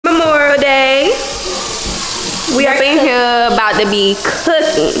to be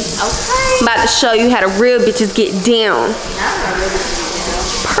cooking. Okay. I'm about to show you how the real bitches get down.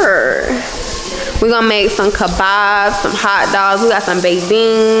 Purr. We're gonna make some kebabs, some hot dogs. We got some baked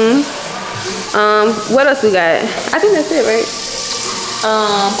beans. What else we got? I think that's it, right?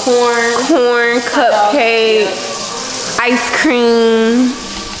 Corn, cupcake, ice cream.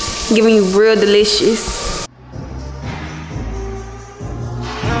 Giving you real delicious.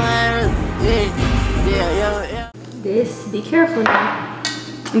 This, be careful now.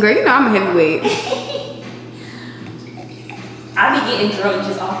 Girl, you know I'm a heavyweight. I be getting drunk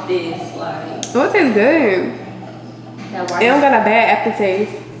just off this. Like, oh, it tastes good. That white, it don't got a bad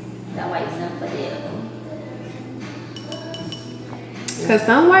aftertaste. That white Zinfandel. Cause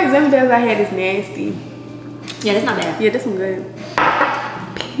some white Zinfandels I had is nasty. Yeah, that's not bad. Yeah, this one good.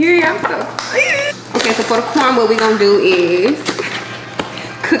 Period. I'm so excited. Okay, so for the corn, what we gonna do is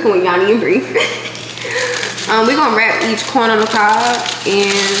cooking with Yanni and Bree. We're gonna wrap each corn on the cob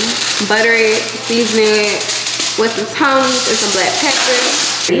and butter it, season it with some tongues and some black pepper.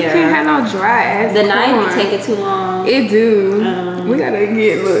 You can't have no dry ass The knife be taking too long. It do. We gotta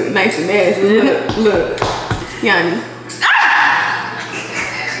get look nice and nasty. Look. Yanni.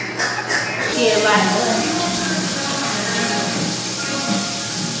 Yeah, like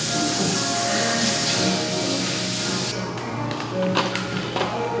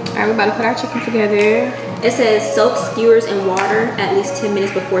Alright, we're about to put our chicken together. It says soak skewers in water at least 10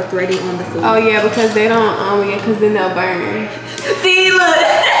 minutes before threading on the food. Oh yeah, because they don't, yeah, because then they'll burn. See, look.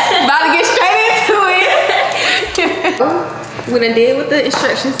 About to get straight into it. We done did what the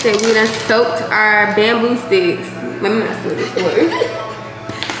instructions said. We done soaked our bamboo sticks. Let me not split this for.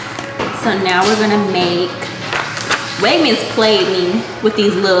 So now we're gonna make, Wegmans played me with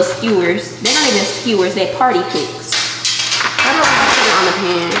these little skewers. They're not even skewers, they're party picks. I don't want to put it on the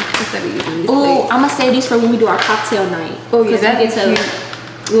pan instead of using these. Oh, I'm gonna save these for when we do our cocktail night. Oh yeah, that's cute.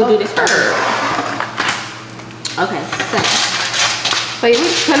 We'll do this first. Okay, so yeah, we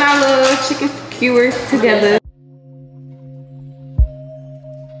put our little chicken skewers together.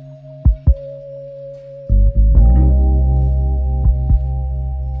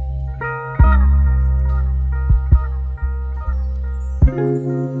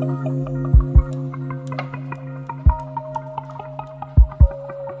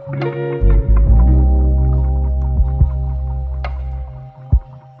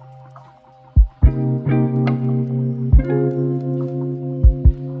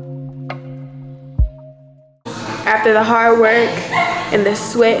 After the hard work and the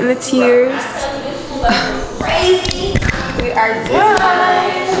sweat and the tears, crazy. we are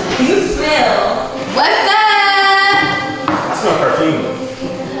done. You smell. What's up? I smell perfume.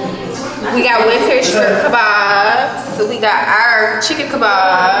 We got winter shrimp kebabs. So we got our chicken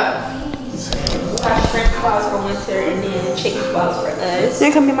kebabs. We got shrimp kebabs for winter and then chicken kebabs for us.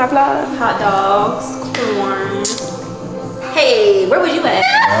 You come in my vlog. Hot dogs, corn. Hey, where was you at?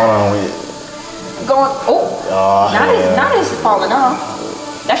 Hold on, wait. Going, oh, not as falling off.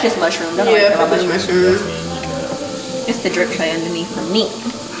 That's just mushroom. Don't Yeah, that's mushroom. It's the drip tray underneath for meat.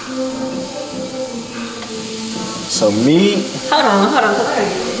 So meat. Hold on.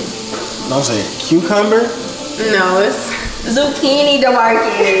 Don't say cucumber. No, it's Zucchini,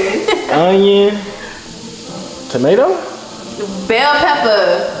 DeMarcus. Onion. Tomato. bell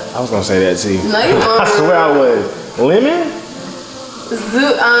pepper. I was gonna say that too. No, you won't. I swear I was. Lemon.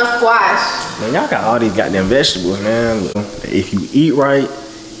 Squash. Man, y'all got all these goddamn vegetables, man. If you eat right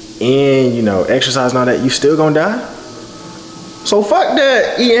and, you know, exercise and all that, you still gonna die? So fuck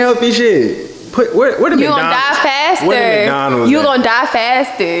that eating healthy shit. Put where the McDonald's? You gonna die faster. Where the McDonald's You at? gonna die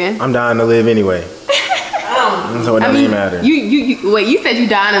faster. I'm dying to live anyway. So it doesn't even matter. You wait, you said you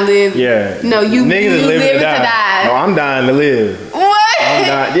dying to live. Yeah. No, you live to die. No, I'm dying to live. What? I'm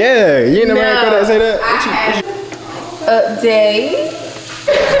dying. Yeah, you know man say that? Update.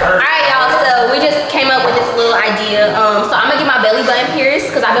 Alright y'all, so we just came up with this little idea. So I'm gonna get my belly button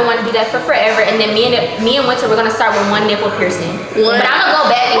pierced because I've been wanting to do that for forever. And then me and Winter, we're gonna start with one nipple piercing. But I'm gonna go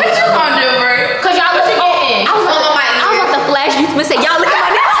back and What you gonna do, bro? Cause y'all look at me. I was about to flash you and say, y'all look at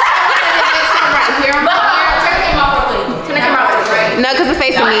my nipples. No, cause it's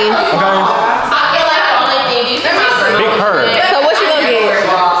facing me. I feel like the only thing is Big purr. So what you gonna get?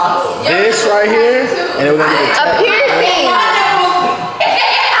 This right here, and then we're gonna get A piercing.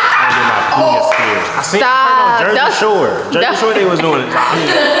 Stop. Jersey Shore. Jersey Shore, they was doing it. No,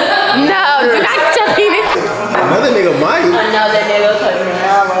 do not get your penis. Another nigga might. Another nigga coming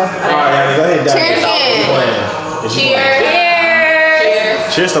out. Alright, go ahead. Cheers again.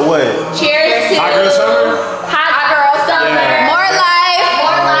 Cheers. Cheers to what? Cheers to Hot girl summer? Hot girl summer. Yeah. More life.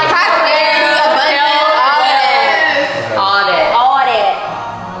 More life. Prosperity, abundance, all that. All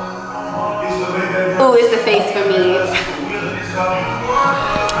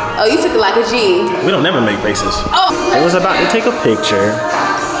like a G. We don't never make faces. Oh. They was about to take a picture,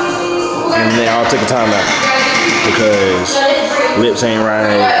 and they all took a time out because lips ain't right,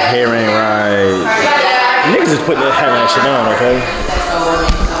 hair ain't right. Niggas just putting having that shit on, okay?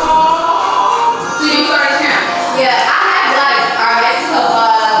 Yeah, I have like our Mexico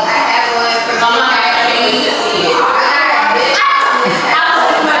vlog. I have one for Mama.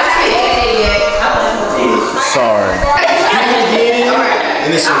 Sorry. And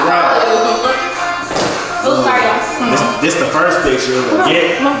it's a wrap. Oh, sorry, y'all. This the first picture.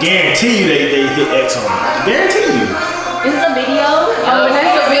 Guarantee you they hit X on it. Guarantee you. This is a video. Oh,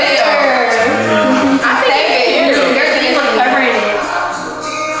 that's a video. I think it's cute. There's people covering it.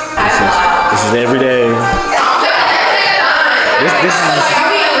 This is every day. This is.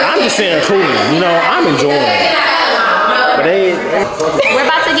 I'm just saying, cool. You know, I'm enjoying it. But we're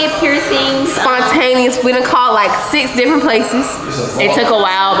about to get piercings. Spontaneous. We done called like 6 different places. It took a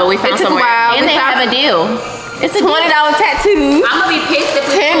while, but we found somewhere. And they have a deal. It's $20 tattoos. I'm gonna be pissed if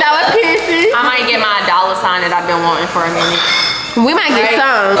 $10 piercings. I might get my dollar sign that I've been wanting for a minute. We might get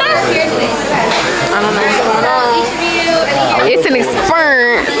some. I don't know what's going on. It's an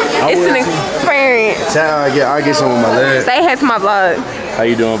experience. It's an experience. I get some with my legs. Say hey to my vlog. How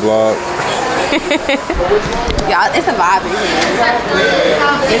you doing, vlog? Y'all, it's a vibe in here.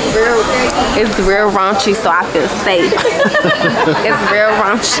 It's real raunchy, so I feel safe. It's real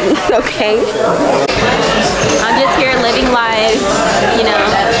raunchy, okay? I'm just here living life, you know,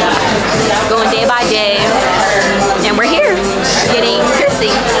 going day by day, and we're here getting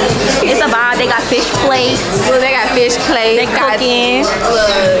piercings. It's a vibe. They got fish plates. Well, they got fish plates. They cooking.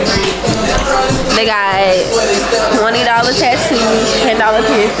 They got $20 tattoos, $10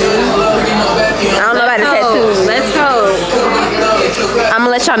 piercings. I don't know about the tattoos. Let's go. I'm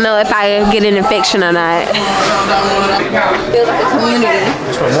gonna let y'all know if I get an infection or not. Feels like a community.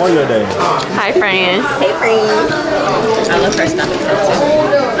 It's Memorial Day. Hi, friends. Hey, friends. I love her stomach tattoo.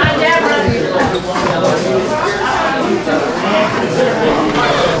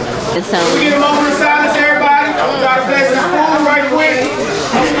 So we get a moment of silence, everybody. Gotta bless this food right quick.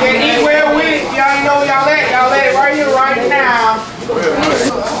 And eat well with it. Y'all know y'all let it right here, right now.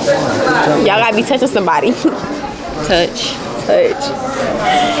 Y'all gotta be touching somebody. touch.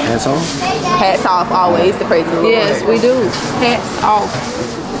 Hats off? Hats off always to praise the Lord. Yes, we do. Hats off.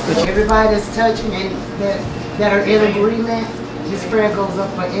 Everybody that's touching and that are in agreement, this prayer goes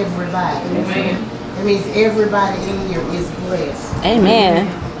up for everybody. Amen. That means everybody in here is blessed. Amen.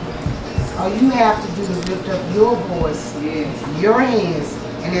 All you have to do is lift up your voice, your hands,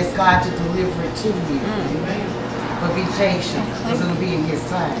 and ask God to deliver it to you. But be patient, because it'll be in His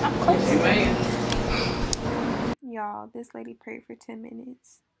time. Amen. Y'all, this lady prayed for 10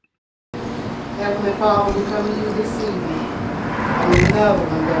 minutes. Heavenly Father, we come to you this evening. And another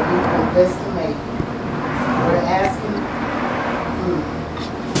one that we can bless to make. We're asking.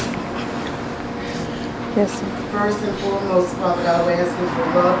 Yes, sir. First and foremost, Father God, we're asking for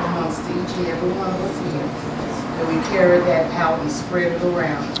love amongst each and every one of us here. That we carry that out and spread it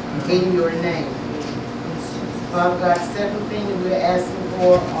around in your name. Father God, second thing that we're asking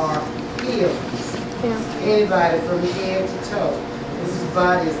for are healings. Yeah. Anybody from head to toe. This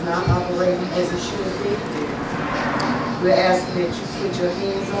body is not operating as it should be. We're asking that you put your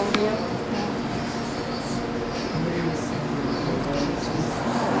hands on them.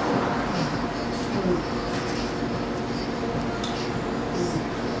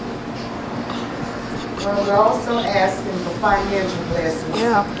 Well, we're also asking for financial blessings.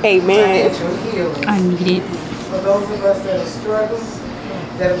 Yeah. Amen. Financial healing. I need it. For those of us that are struggling,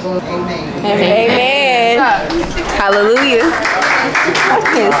 that are going, amen. Amen. Hallelujah. I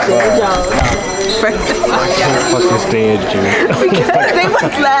can't stand y'all. I can't fucking stand you. Because they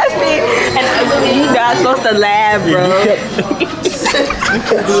was laughing. And you guys supposed to laugh, bro.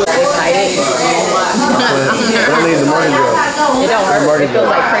 Only the morning job. It don't hurt. It feels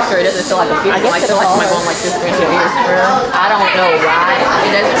like pressure. It doesn't feel like a feeling. I feel like my going like this for 2 years. I don't know why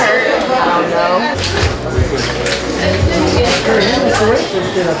it doesn't hurt. I don't know.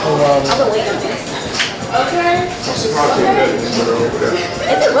 Okay. Is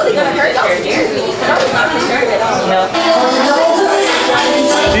it really gonna hurt? Y'all scared me. I was not concerned at all. No.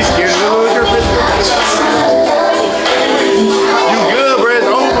 She's scared of the little girl. You good, bro? It's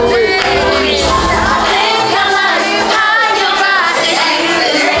over with.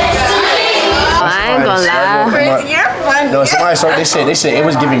 I ain't gonna lie. No, somebody started. They said it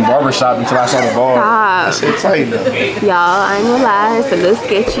was giving barbershop until I saw the bar. I said, tight though. Y'all, I ain't gonna lie. It's a little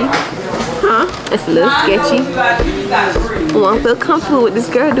sketchy. Huh? It's a little sketchy. We don't feel comfortable with this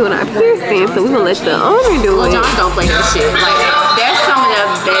girl doing our piercing, so we're gonna let the owner do it. John don't play this shit. Like, that's some of the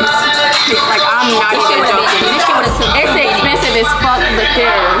best Like, I'm not even joking. It's expensive as fuck, but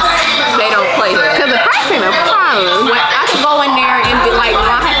they don't play that. Cause the price ain't a problem. When I could go in there and be like, no,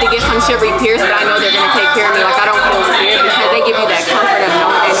 I have to get some shit repaired, but I know they're gonna take care of me. Like, I don't feel scared because they give you that comfort of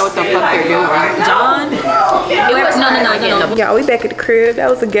knowing they know what the fuck they're doing. John? No. Y'all, we back at the crib. That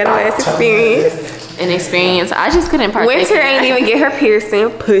was a ghetto ass experience. An experience. I just couldn't partake. Winter ain't even get her piercing.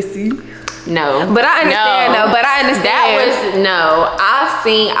 Pussy. No. But I understand though. But I understand. That was, no.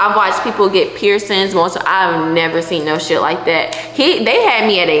 I've watched people get piercings. I've never seen no shit like that. They had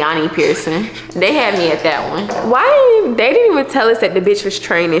me at a Yanni piercing. They had me at that one. They didn't even tell us that the bitch was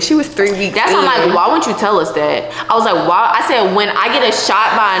training. She was 3 weeks. That's why I'm like, why wouldn't you tell us that? I was like, why? I said, when I get a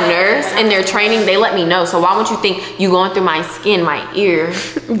shot by a nurse and they're training, they let me know. So why wouldn't you think you going through my skin, my ear?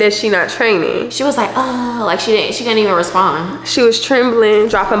 That she not training? She was like, oh, like she couldn't even respond. She was trembling,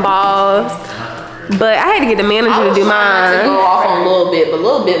 dropping balls. But I had to get the manager to do mine. To go off on a little bit, but a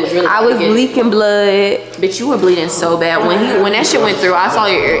little bit was really. I was leaking blood. Bitch, you were bleeding so bad when that shit went through. I saw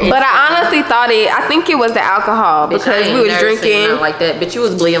your ear. But I honestly thought I think it was the alcohol because we was drinking like that. Bitch, you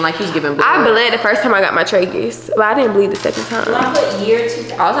was bleeding like you was giving blood. I bled the first time I got my tragus, but I didn't bleed the second time. I put year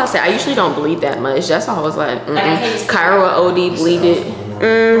 2000. I was gonna say I usually don't bleed that much. That's why I was like, Cairo OD bleeded.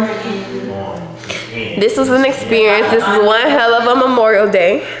 This was an experience. This is one hell of a Memorial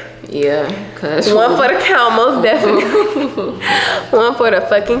Day. Yeah, cause one for the count, most definitely. One for the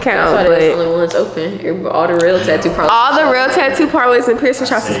fucking count. But the only ones open. All the real tattoo parlors. All the real tattoo parlors and piercing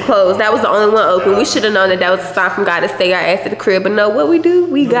shops is closed. That was the only one open. We should have known that was a sign from God to stay our ass at the crib. But no, what we do?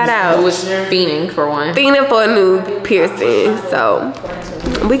 We got out. It was fiending for one. Fiending for a new piercing. So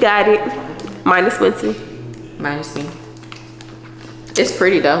we got it. Minus Wincy. Minus me. It's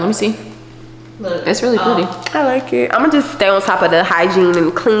pretty though. Let me see. Look, it's really pretty. I like it. I'm gonna just stay on top of the hygiene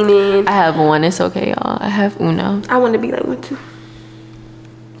and cleaning. I have one. It's okay, y'all. I have Uno. I want to be like one too.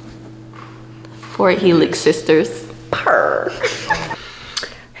 4 Helix sisters. Purr.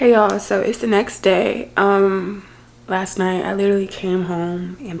 Hey y'all. So it's the next day. Last night I literally came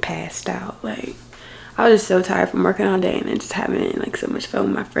home and passed out. Like I was just so tired from working all day and then just having like so much fun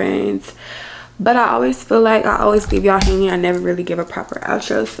with my friends. But I always feel like I always leave y'all hanging. I never really give a proper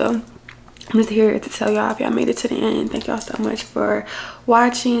outro. So I'm just here to tell y'all if y'all made it to the end. Thank y'all so much for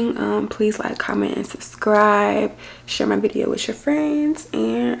watching. Please like, comment, and subscribe. Share my video with your friends.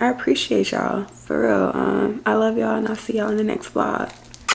 And I appreciate y'all. For real. I love y'all and I'll see y'all in the next vlog.